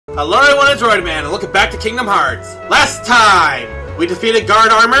Hello everyone, it's Roidman, and welcome back to Kingdom Hearts. Last time, we defeated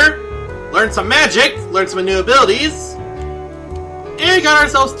Guard Armor, learned some magic, learned some new abilities, and got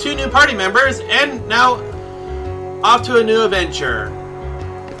ourselves 2 new party members, and now off to a new adventure.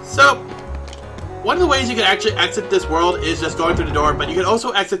 So, one of the ways you can actually exit this world is just going through the door, but you can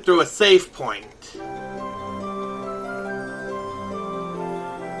also exit through a save point.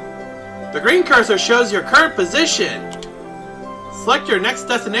 The green cursor shows your current position. Select your next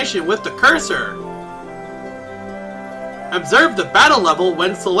destination with the cursor. Observe the battle level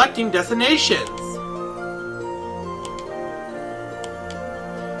when selecting destinations.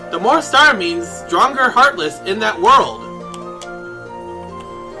 The more star means stronger Heartless in that world.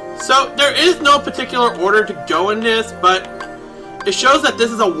 So there is no particular order to go in this, but it shows that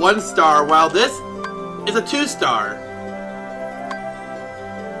this is a 1 star while this is a 2 star.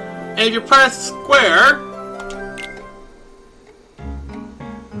 And if you press square,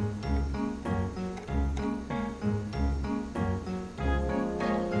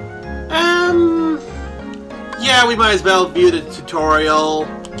 yeah, we might as well view the tutorial.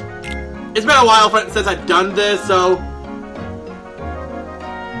 It's been a while since I've done this, so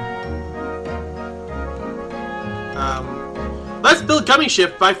let's build a gummi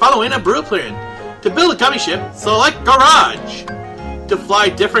ship by following a blueprint. To build a gummi ship, select Garage. To fly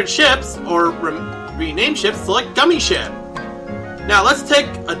different ships or rename ships, select Gummi Ship. Now let's take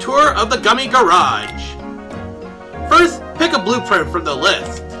a tour of the Gummi Garage. First, pick a blueprint from the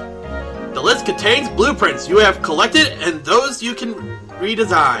list. The list contains blueprints you have collected and those you can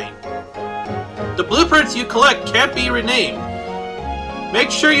redesign. The blueprints you collect can't be renamed. Make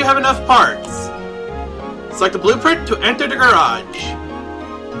sure you have enough parts. Select the blueprint to enter the garage.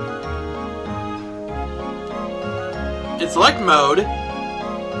 In select mode,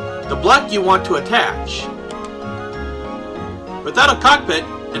 the block you want to attach. Without a cockpit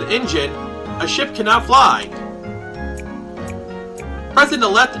and engine, a ship cannot fly. Pressing the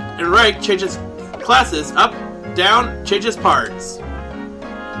left and right changes classes, up, down, changes parts.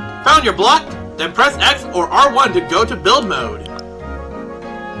 Found your block? Then press X or R1 to go to build mode.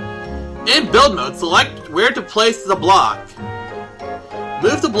 In build mode, select where to place the block.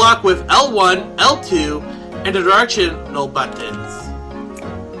 Move the block with L1, L2, and the directional buttons.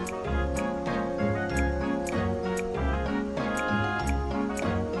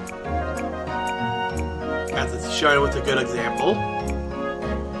 As it's shown with a good example.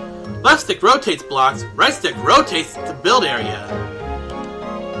 Left stick rotates blocks, right stick rotates the build area.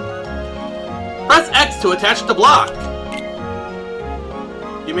 Press X to attach the block.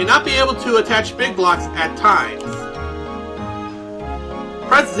 You may not be able to attach big blocks at times.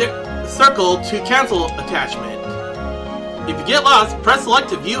 Press circle to cancel attachment. If you get lost, press select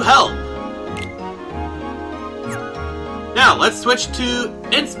to view help. Now let's switch to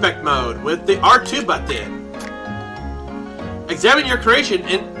inspect mode with the R2 button. Examine your creation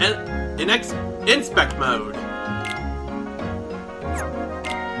in inspect mode.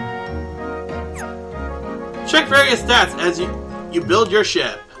 Check various stats as you build your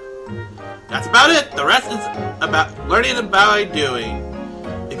ship. That's about it. The rest is about learning and by doing.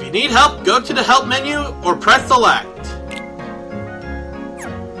 If you need help, go to the help menu or press select.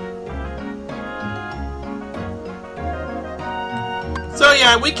 So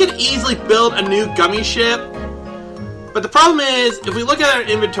yeah, we could easily build a new gummi ship. But the problem is, if we look at our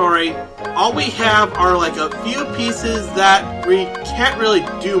inventory, all we have are like a few pieces that we can't really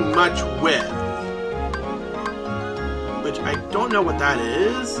do much with. Which I don't know what that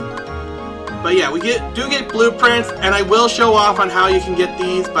is. But yeah, we do get blueprints, and I will show off on how you can get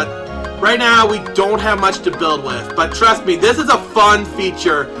these, but right now we don't have much to build with. But trust me, this is a fun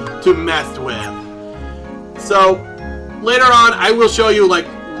feature to mess with. So, later on, I will show you like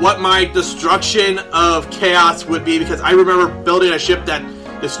what my destruction of chaos would be, because I remember building a ship that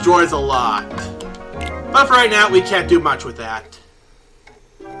destroys a lot. But for right now, we can't do much with that.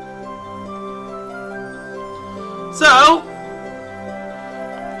 So,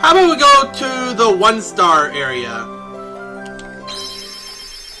 how about we go to the 1-star area?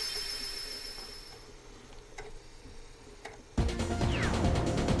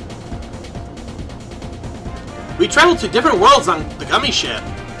 We travel to different worlds on the Gummi Ship.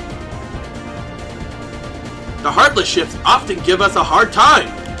 The Heartless ships often give us a hard time.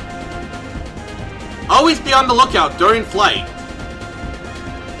 Always be on the lookout during flight.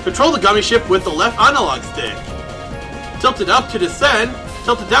 Control the Gummi Ship with the left analog stick. Tilt it up to descend,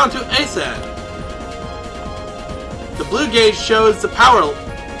 tilt it down to ascend. The blue gauge shows the power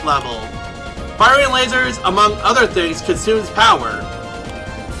level. Firing lasers, among other things, consumes power.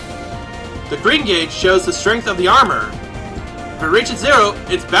 The green gauge shows the strength of the armor. If it reaches 0,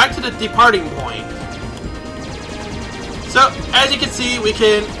 it's back to the departing point. So, as you can see, we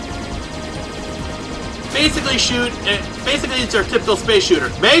can basically shoot, basically it's our typical space shooter.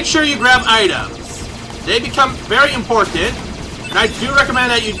 Make sure you grab items. They become very important, and I do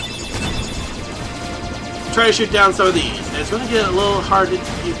recommend that you try to shoot down some of these. And it's going to get a little hard to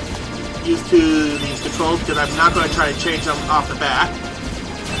get used to these controls, because I'm not going to try to change them off the bat.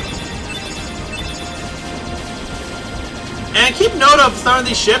 And keep note of some of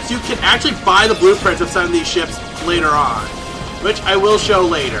these ships. You can actually buy the blueprints of some of these ships later on, which I will show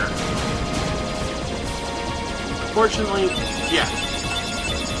later. Fortunately, yeah.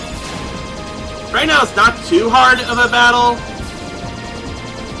 Right now it's not too hard of a battle.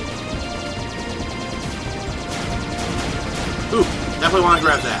 Ooh, definitely want to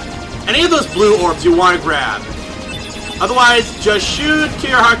grab that. Any of those blue orbs you want to grab. Otherwise, just shoot to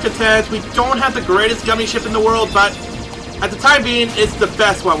your heart's content. We don't have the greatest gummy ship in the world, but at the time being, it's the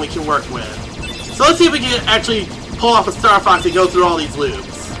best one we can work with. So let's see if we can actually pull off a Star Fox and go through all these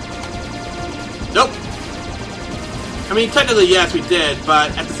loops. Nope. I mean, technically, yes, we did,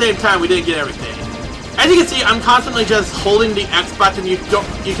 but at the same time, we didn't get everything. As you can see, I'm constantly just holding the X button. You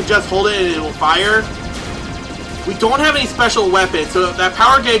can just hold it and it will fire. We don't have any special weapons, so that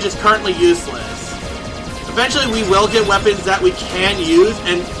power gauge is currently useless. Eventually, we will get weapons that we can use,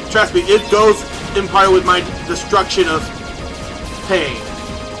 and trust me, it goes in part with my destruction of pain.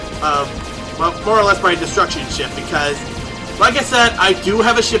 Well, more or less my destruction ship, because, like I said, I do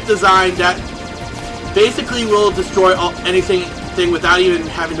have a ship design that basically will destroy anything without even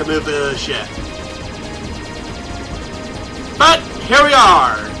having to move the ship. But here we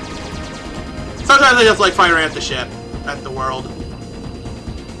are. Sometimes I just like firing at the ship, at the world.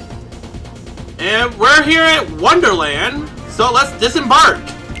 And we're here at Wonderland, so let's disembark.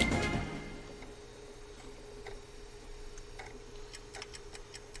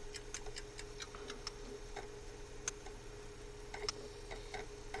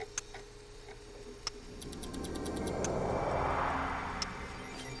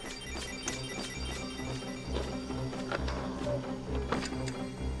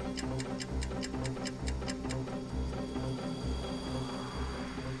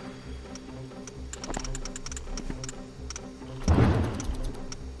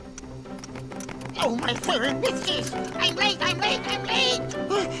 Oh, my fur biscuits! I'm late, I'm late, I'm late!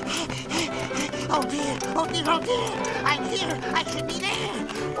 Oh dear, oh dear, oh dear! I'm here, I should be there!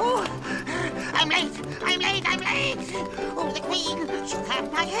 Oh, I'm late, I'm late, I'm late! Oh, the Queen, she'll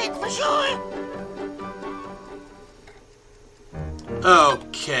have my head for sure!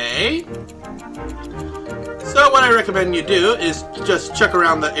 Okay. So what I recommend you do is just check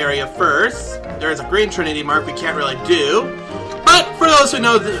around the area first. There is a green Trinity mark we can't really do. But for those who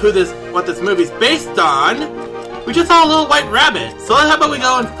know what this movie's based on, we just saw a little white rabbit. So how about we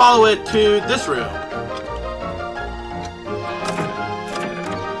go and follow it to this room?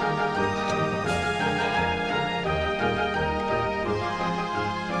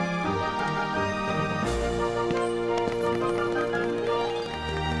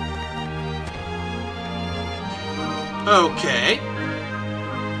 Okay.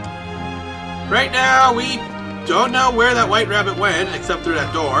 Right now, we don't know where that white rabbit went, except through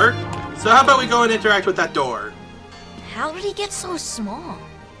that door. So how about we go and interact with that door? How did he get so small?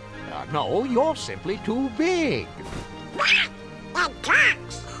 No, you're simply too big. That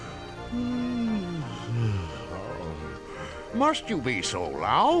tracks! Must you be so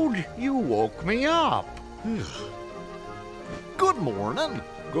loud? You woke me up. Good morning.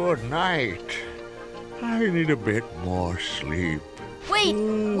 Good night. I need a bit more sleep. Wait,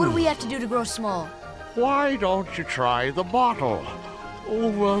 what do we have to do to grow small? Why don't you try the bottle?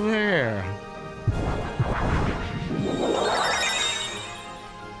 Over there.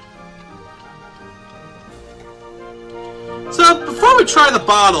 So, before we try the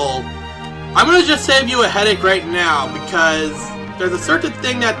bottle, I'm going to just save you a headache right now, because there's a certain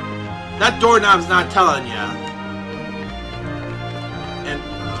thing that doorknob's not telling you. And,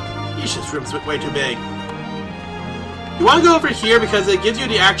 this room's way too big. You want to go over here because it gives you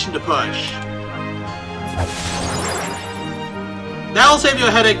the action to push. That'll save you a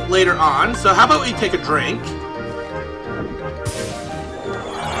headache later on, so how about we take a drink?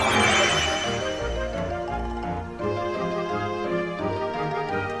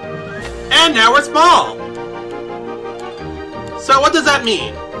 And now we're small! So what does that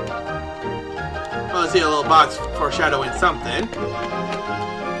mean? Well, I see a little box foreshadowing something.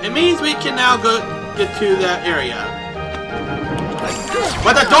 It means we can now get to that area.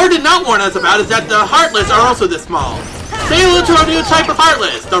 What the door did not warn us about is that the Heartless are also this small. Say hello to a new type of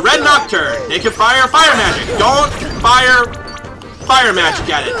Heartless, the Red Nocturne. They can fire magic. Don't fire fire magic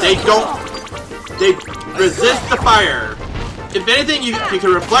at it. They resist the fire. If anything, you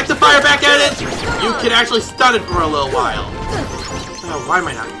can reflect the fire back at it. You can actually stun it for a little while. Oh, why am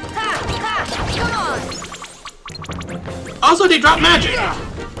I not? Also, they drop magic.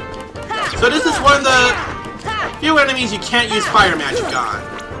 So this is one of the few enemies you can't use fire magic on.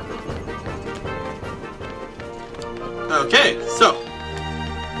 Okay, so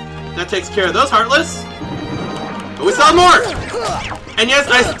that takes care of those Heartless. But we still have more! And yes,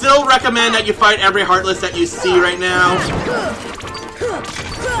 I still recommend that you fight every Heartless that you see right now.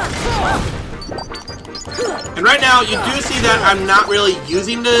 And right now, you do see that I'm not really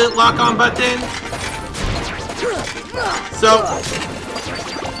using the lock-on button. So,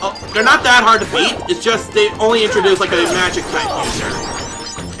 they're not that hard to beat. It's just they only introduce like a magic type user.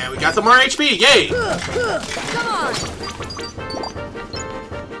 And we got some more HP, yay! Come on!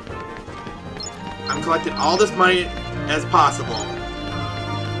 I'm collecting all this money as possible.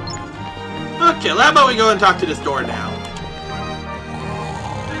 Okay, how about we go and talk to this door now?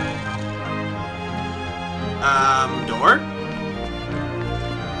 Door?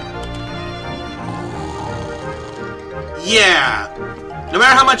 Yeah! No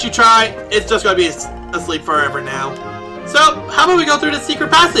matter how much you try, it's just gonna be asleep forever now. So, how about we go through the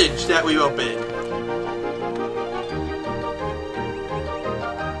secret passage that we opened?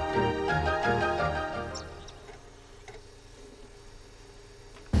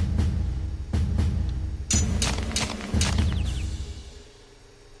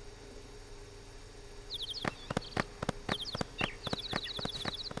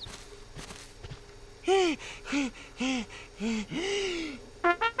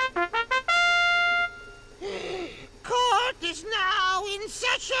 Court is now in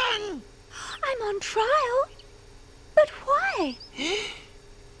session. I'm on trial? But why?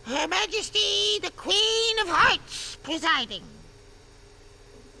 Her Majesty, the Queen of Hearts, presiding.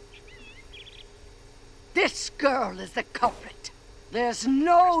 This girl is the culprit. There's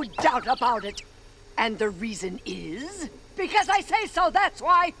no doubt about it. And the reason is? Because I say so, that's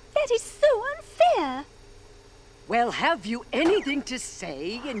why. That is so unfair. Well, have you anything to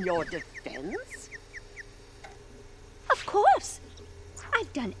say in your defense? Of course.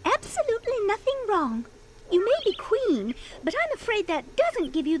 I've done absolutely nothing wrong. You may be queen, but I'm afraid that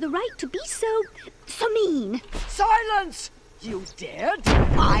doesn't give you the right to be so mean. Silence! You dare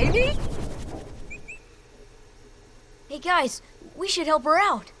defy me? Hey guys, we should help her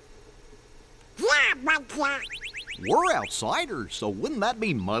out. We're outsiders, so wouldn't that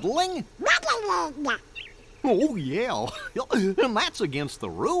be muddling? Oh, yeah. And that's against the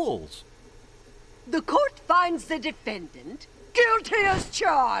rules. The court finds the defendant guilty as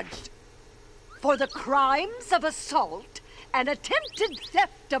charged for the crimes of assault and attempted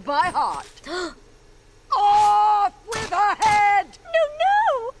theft of my heart. Off with her head!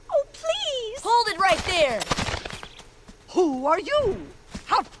 No! Oh, please! Hold it right there! Who are you?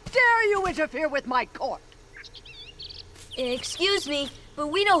 How dare you interfere with my court? Excuse me, but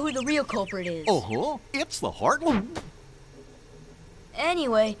we know who the real culprit is. Uh-huh. It's the Heartless.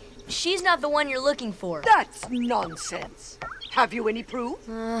 Anyway, she's not the one you're looking for. That's nonsense. Have you any proof?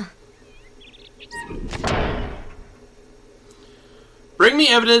 Bring me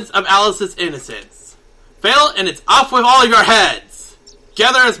evidence of Alice's innocence. Fail and it's off with all your heads.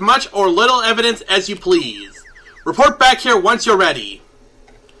 Gather as much or little evidence as you please. Report back here once you're ready.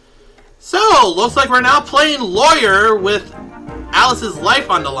 So, looks like we're now playing lawyer with Alice's life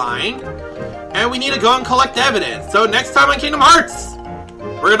on the line. And we need to go and collect evidence. So next time on Kingdom Hearts,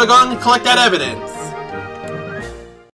 we're going to go and collect that evidence.